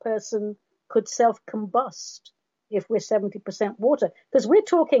which a person could self-combust if we're 70% water? Because we're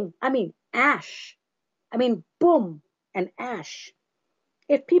talking, ash. Boom and ash.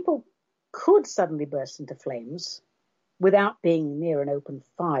 If people could suddenly burst into flames without being near an open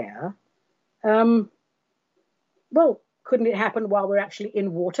fire, well, couldn't it happen while we're actually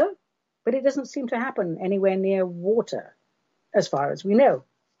in water? But it doesn't seem to happen anywhere near water, as far as we know.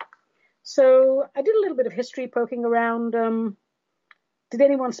 So I did a little bit of history poking around. Did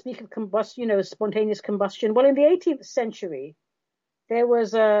anyone speak of combustion, spontaneous combustion? Well, in the 18th century, there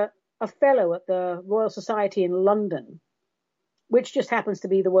was a fellow at the Royal Society in London, which just happens to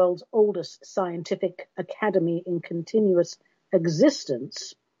be the world's oldest scientific academy in continuous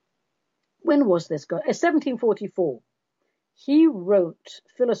existence. When was this? 1744. He wrote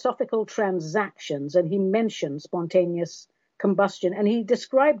Philosophical Transactions, and he mentioned spontaneous combustion, and he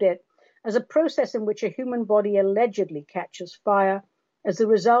described it as a process in which a human body allegedly catches fire as the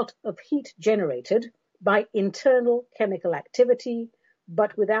result of heat generated by internal chemical activity,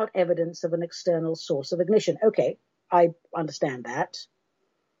 but without evidence of an external source of ignition. Okay, I understand that.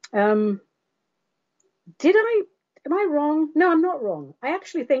 Am I wrong? No, I'm not wrong. I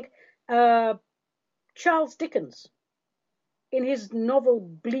actually think Charles Dickens in his novel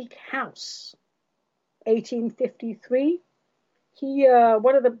Bleak House, 1853, he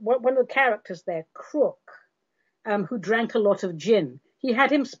one of the characters there, Crook, who drank a lot of gin, he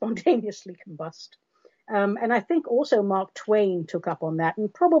had him spontaneously combust. And I think also Mark Twain took up on that,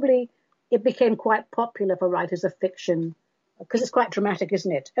 and probably it became quite popular for writers of fiction because it's quite dramatic,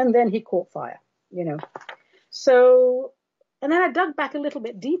 isn't it? And then he caught fire, you know. So, and then I dug back a little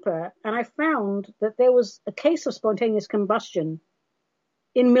bit deeper, and I found that there was a case of spontaneous combustion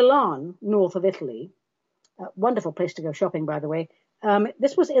in Milan, north of Italy. A wonderful place to go shopping, by the way.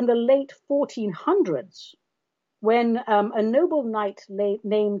 This was in the late 1400s, when a noble knight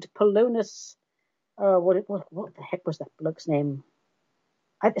named Polonus, what the heck was that bloke's name?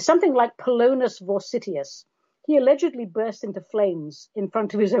 Something like Polonus Vorsitius. He allegedly burst into flames in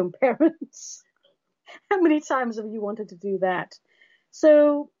front of his own parents. How many times have you wanted to do that?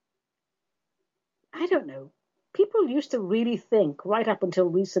 So, I don't know. People used to really think, right up until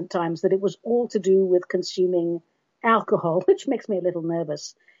recent times, that it was all to do with consuming alcohol, which makes me a little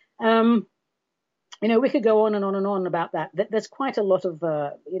nervous. You know, we could go on and on and on about that. There's quite a lot of,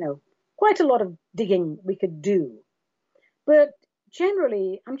 quite a lot of digging we could do. But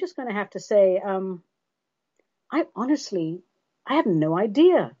generally, I'm just going to have to say, I have no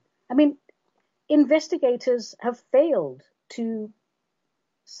idea. I mean, investigators have failed to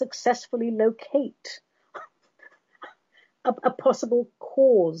successfully locate a possible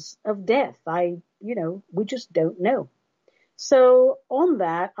cause of death. We just don't know. So on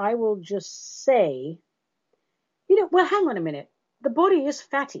that, I will just say, well, hang on a minute. The body is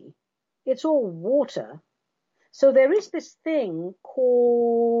fatty. It's all water. So there is this thing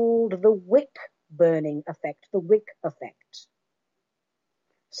called the wick burning effect, the wick effect.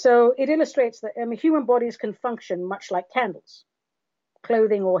 So it illustrates that human bodies can function much like candles.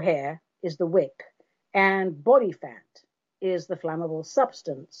 Clothing or hair is the wick, and body fat is the flammable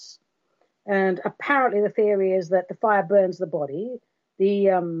substance. And apparently the theory is that the fire burns the body,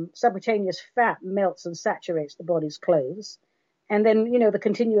 the subcutaneous fat melts and saturates the body's clothes, and then, the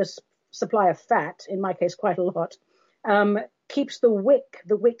continuous supply of fat, in my case quite a lot, keeps the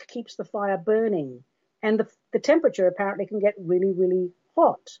wick keeps the fire burning. And the temperature apparently can get really, really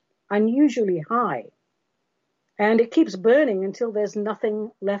hot, unusually high. And it keeps burning until there's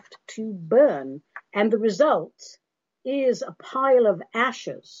nothing left to burn. And the result is a pile of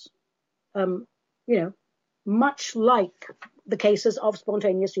ashes, much like the cases of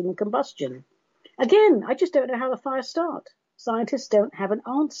spontaneous human combustion. Again, I just don't know how the fires start. Scientists don't have an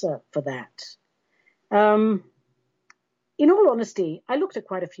answer for that. In all honesty, I looked at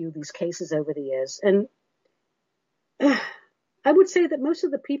quite a few of these cases over the years, and I would say that most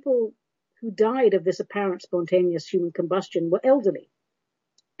of the people who died of this apparent spontaneous human combustion were elderly,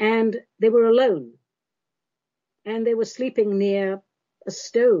 and they were alone, and they were sleeping near a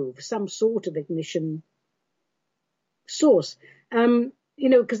stove, some sort of ignition source,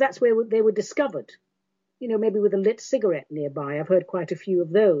 because that's where they were discovered, maybe with a lit cigarette nearby. I've heard quite a few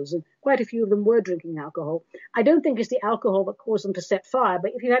of those, and quite a few of them were drinking alcohol. I don't think it's the alcohol that caused them to set fire,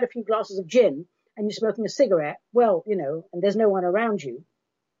 but if you had a few glasses of gin and you're smoking a cigarette, well, and there's no one around you.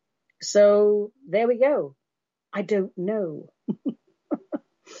 So there we go. I don't know.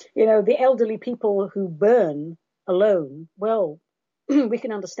 The elderly people who burn alone, well, we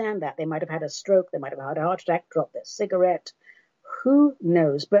can understand that. They might have had a stroke, they might have had a heart attack, dropped their cigarette. Who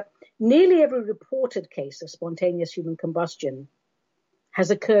knows? But nearly every reported case of spontaneous human combustion has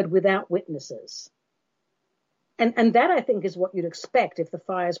occurred without witnesses. And that, I think, is what you'd expect if the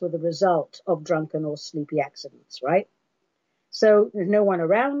fires were the result of drunken or sleepy accidents, right? So there's no one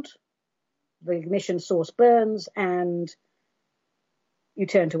around, the ignition source burns, and you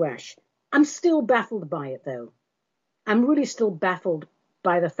turn to ash. I'm still baffled by it, though. I'm really still baffled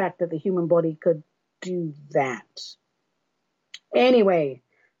by the fact that the human body could do that. Anyway,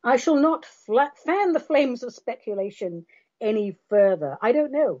 I shall not fan the flames of speculation any further. I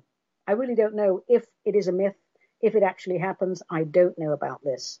don't know. I really don't know if it is a myth, if it actually happens. I don't know about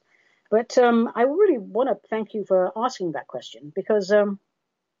this. But I really want to thank you for asking that question, because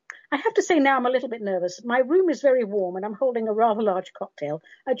I have to say now I'm a little bit nervous. My room is very warm and I'm holding a rather large cocktail.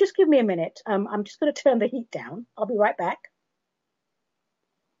 Just give me a minute. I'm just going to turn the heat down. I'll be right back.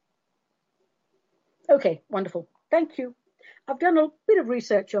 Okay, wonderful. Thank you. I've done a bit of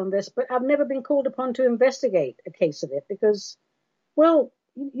research on this, but I've never been called upon to investigate a case of it because, well,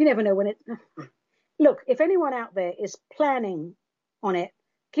 you never know when it... Look, if anyone out there is planning on it,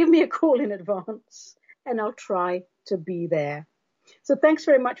 give me a call in advance and I'll try to be there. So thanks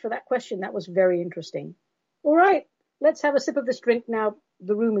very much for that question. That was very interesting. All right, let's have a sip of this drink now.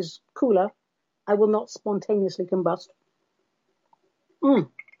 The room is cooler. I will not spontaneously combust.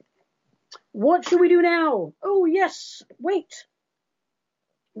 What should we do now? Oh, yes. Wait.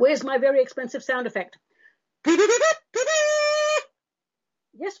 Where's my very expensive sound effect?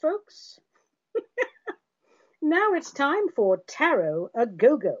 Yes, folks. Now it's time for Tarot A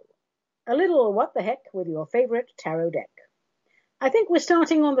Go-Go. A little what the heck with your favorite tarot deck. I think we're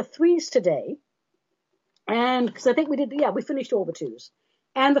starting on the threes today. And because I think we finished all the twos.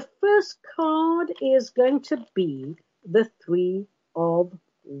 And the first card is going to be the Three of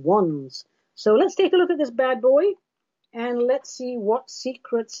Wands. So let's take a look at this bad boy and let's see what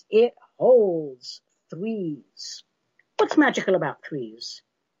secrets it holds. Threes. What's magical about threes?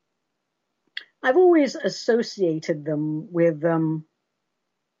 I've always associated them with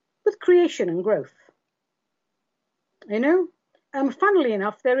creation and growth. You know? Funnily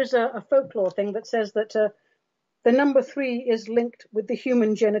enough, there is a folklore thing that says that the number 3 is linked with the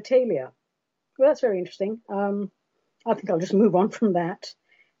human genitalia. Well, that's very interesting. I think I'll just move on from that.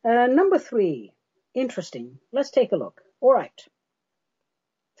 Number 3, interesting. Let's take a look. All right.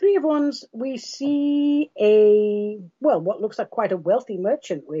 Three of Wands, we see what looks like quite a wealthy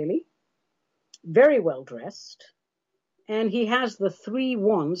merchant, really. Very well dressed. And he has the 3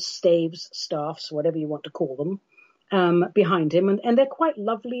 wands, staves, staffs, whatever you want to call them, behind him. And they're quite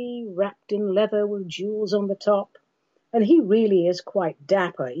lovely, wrapped in leather with jewels on the top. And he really is quite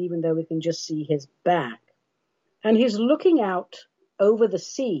dapper, even though we can just see his back. And he's looking out over the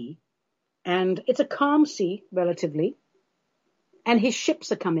sea, and it's a calm sea, relatively. And his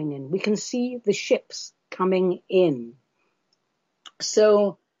ships are coming in. We can see the ships coming in.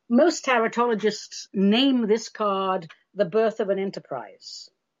 So most tarotologists name this card the birth of an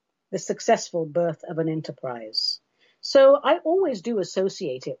enterprise, the successful birth of an enterprise. So I always do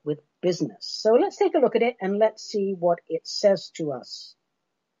associate it with business. So let's take a look at it and let's see what it says to us.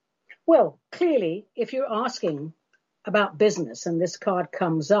 Well, clearly, if you're asking about business and this card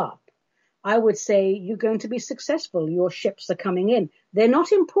comes up, I would say you're going to be successful. Your ships are coming in. They're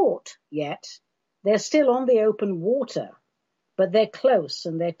not in port yet. They're still on the open water, but they're close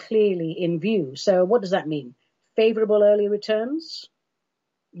and they're clearly in view. So what does that mean? Favorable early returns?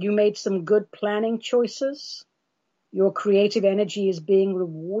 You made some good planning choices? Your creative energy is being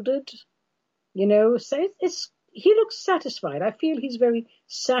rewarded? You know, so he looks satisfied. I feel he's very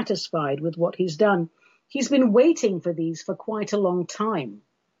satisfied with what he's done. He's been waiting for these for quite a long time.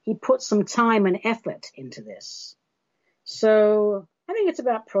 He put some time and effort into this. So I think it's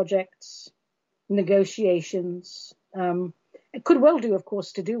about projects, negotiations. It could well do, of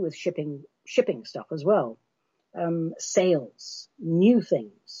course, to do with shipping stuff as well. Sales, new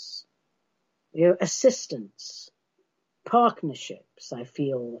things, assistance, partnerships, I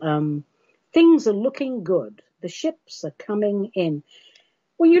feel. Things are looking good. The ships are coming in.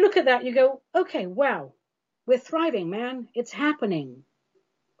 When you look at that, you go, okay, wow, we're thriving, man. It's happening.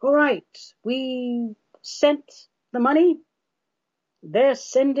 All right, we sent the money. They're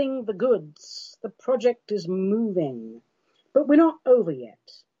sending the goods. The project is moving. But we're not over yet.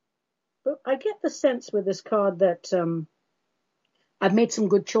 But I get the sense with this card that I've made some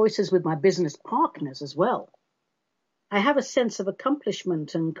good choices with my business partners as well. I have a sense of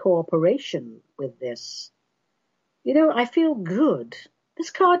accomplishment and cooperation with this. You know, I feel good.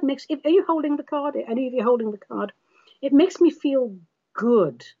 This card makes... Are you holding the card? Any of you holding the card? It makes me feel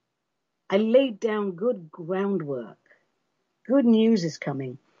good. I laid down good groundwork. Good news is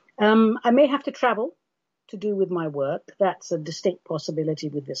coming. I may have to travel to do with my work. That's a distinct possibility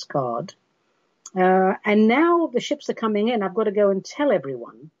with this card. And now the ships are coming in. I've got to go and tell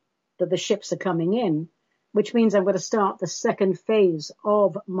everyone that the ships are coming in, which means I'm going to start the second phase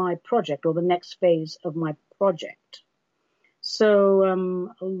of my project, or the next phase of my project.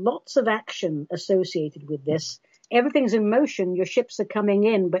 So lots of action associated with this. Everything's in motion. Your ships are coming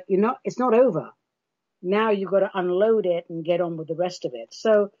in, but it's not over. Now you've got to unload it and get on with the rest of it.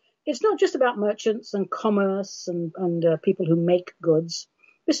 So it's not just about merchants and commerce and people who make goods.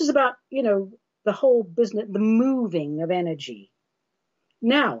 This is about, the whole business, the moving of energy.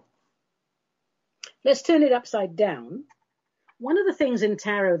 Now, let's turn it upside down. One of the things in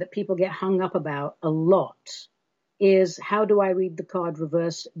tarot that people get hung up about a lot is, how do I read the card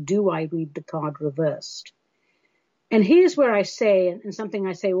reversed? Do I read the card reversed? And here's where I say, and something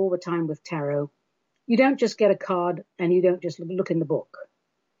I say all the time with tarot, you don't just get a card and you don't just look in the book.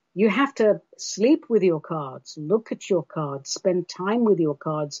 You have to sleep with your cards, look at your cards, spend time with your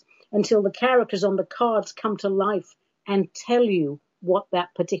cards until the characters on the cards come to life and tell you what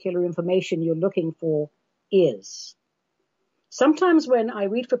that particular information you're looking for is. Sometimes when I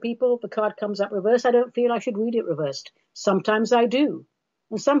read for people, the card comes up reversed. I don't feel I should read it reversed. Sometimes I do.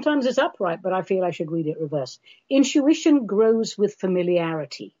 And sometimes it's upright, but I feel I should read it reverse. Intuition grows with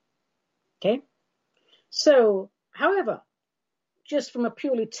familiarity. Okay? So, however, just from a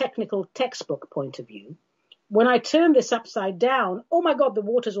purely technical textbook point of view, when I turn this upside down, oh my God, the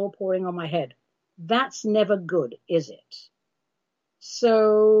water's all pouring on my head. That's never good, is it?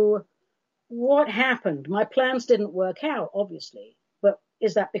 So what happened? My plans didn't work out, obviously. But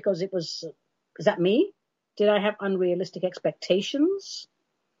is that because is that me? Did I have unrealistic expectations?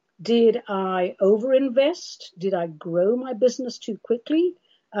 Did I overinvest? Did I grow my business too quickly?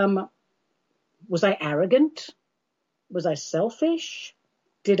 Was I arrogant? Was I selfish?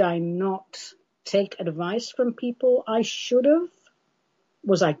 Did I not take advice from people I should have?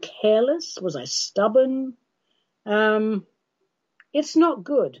 Was I careless? Was I stubborn? It's not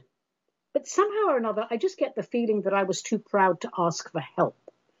good. But somehow or another, I just get the feeling that I was too proud to ask for help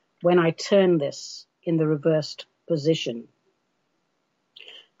when I turn this in the reversed position.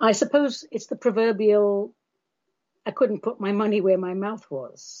 I suppose it's the proverbial, I couldn't put my money where my mouth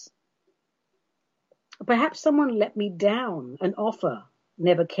was. Perhaps someone let me down. An offer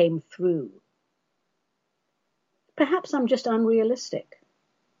never came through. Perhaps I'm just unrealistic.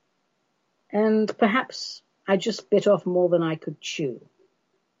 And perhaps I just bit off more than I could chew.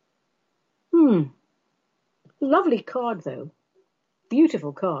 Lovely card, though.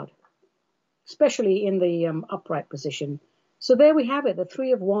 Beautiful card. Especially in the upright position. So there we have it, the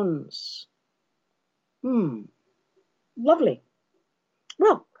Three of Wands. Lovely.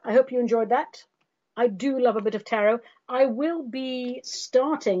 Well, I hope you enjoyed that. I do love a bit of tarot. I will be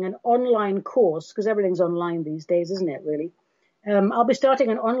starting an online course, because everything's online these days, isn't it, really? I'll be starting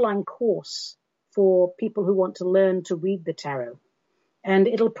an online course for people who want to learn to read the tarot. And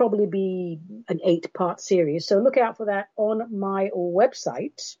it'll probably be an 8-part series. So look out for that on my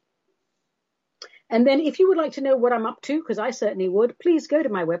website. And then if you would like to know what I'm up to, because I certainly would, please go to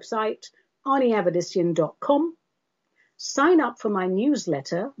my website, arnieavedissian.com. Sign up for my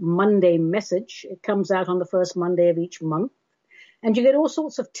newsletter, Monday Message. It comes out on the first Monday of each month. And you get all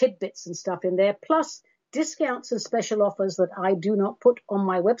sorts of tidbits and stuff in there, plus discounts and special offers that I do not put on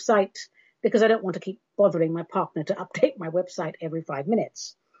my website because I don't want to keep bothering my partner to update my website every 5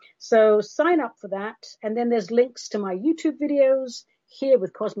 minutes. So sign up for that. And then there's links to my YouTube videos here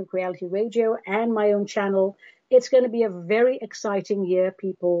with Cosmic Reality Radio and my own channel. It's going to be a very exciting year,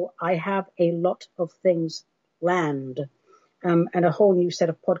 people. I have a lot of things planned and a whole new set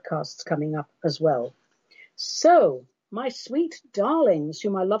of podcasts coming up as well. So, my sweet darlings,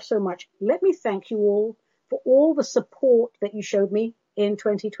 whom I love so much, let me thank you all for all the support that you showed me in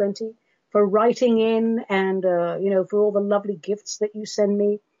 2020, for writing in and, for all the lovely gifts that you send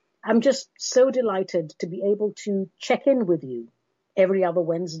me. I'm just so delighted to be able to check in with you every other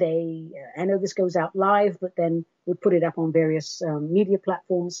Wednesday. I know this goes out live, but then we put it up on various media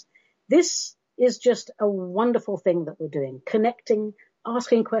platforms. This is just a wonderful thing that we're doing, connecting,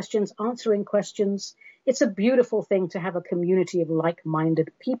 asking questions, answering questions. It's a beautiful thing to have a community of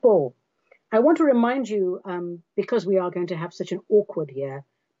like-minded people. I want to remind you, because we are going to have such an awkward year,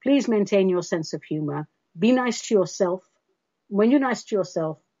 please maintain your sense of humor. Be nice to yourself. When you're nice to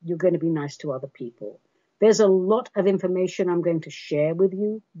yourself, you're going to be nice to other people. There's a lot of information I'm going to share with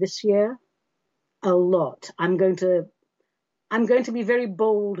you this year. A lot. I'm going to be very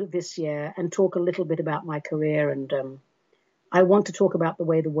bold this year and talk a little bit about my career, and I want to talk about the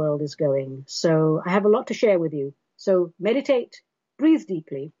way the world is going. So I have a lot to share with you. So meditate, breathe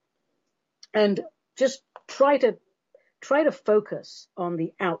deeply, and just try to focus on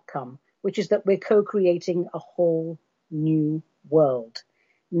the outcome, which is that we're co-creating a whole new world.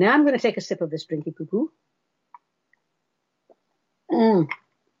 Now I'm going to take a sip of this drinky poo-poo,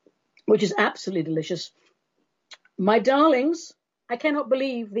 which is absolutely delicious. My darlings, I cannot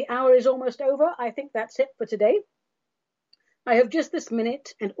believe the hour is almost over. I think that's it for today. I have just this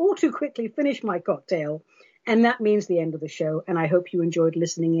minute and all too quickly finished my cocktail, and that means the end of the show. And I hope you enjoyed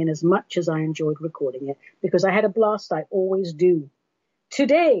listening in as much as I enjoyed recording it, because I had a blast. I always do.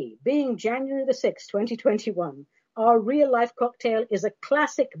 Today, being January the 6th, 2021, our real-life cocktail is a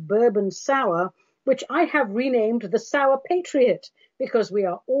classic bourbon sour, which I have renamed the Sour Patriot, because we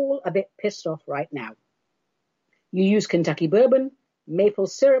are all a bit pissed off right now. You use Kentucky bourbon, maple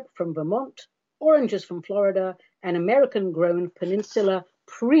syrup from Vermont, oranges from Florida, and American-grown Peninsula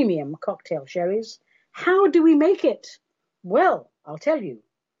premium cocktail sherries. How do we make it? Well, I'll tell you.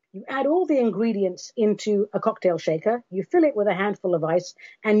 You add all the ingredients into a cocktail shaker, you fill it with a handful of ice,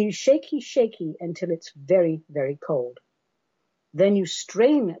 and you shaky until it's very, very cold. Then you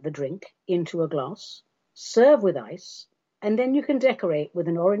strain the drink into a glass, serve with ice, and then you can decorate with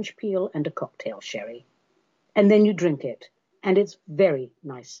an orange peel and a cocktail sherry. And then you drink it. and it's very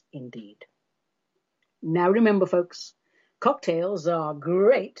nice indeed. Now remember, folks, cocktails are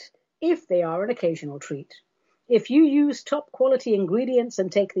great if they are an occasional treat. If you use top quality ingredients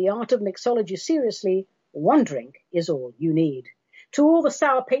and take the art of mixology seriously, one drink is all you need. To all the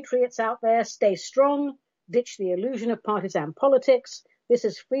sour patriots out there, stay strong, ditch the illusion of partisan politics. This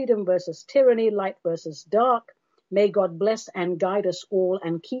is freedom versus tyranny, light versus dark. May God bless and guide us all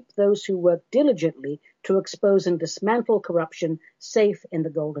and keep those who work diligently to expose and dismantle corruption safe in the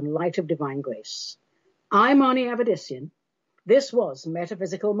golden light of divine grace. I'm Ani Avedissian. This was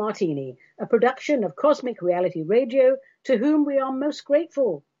Metaphysical Martini, a production of Cosmic Reality Radio, to whom we are most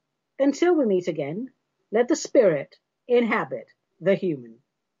grateful. Until we meet again, let the spirit inhabit the human.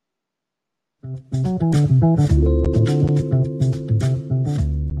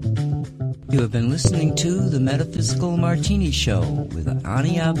 You have been listening to The Metaphysical Martini Show with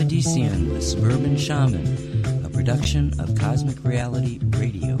Ani Avedissian, the Suburban Shaman, a production of Cosmic Reality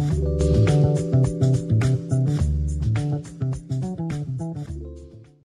Radio.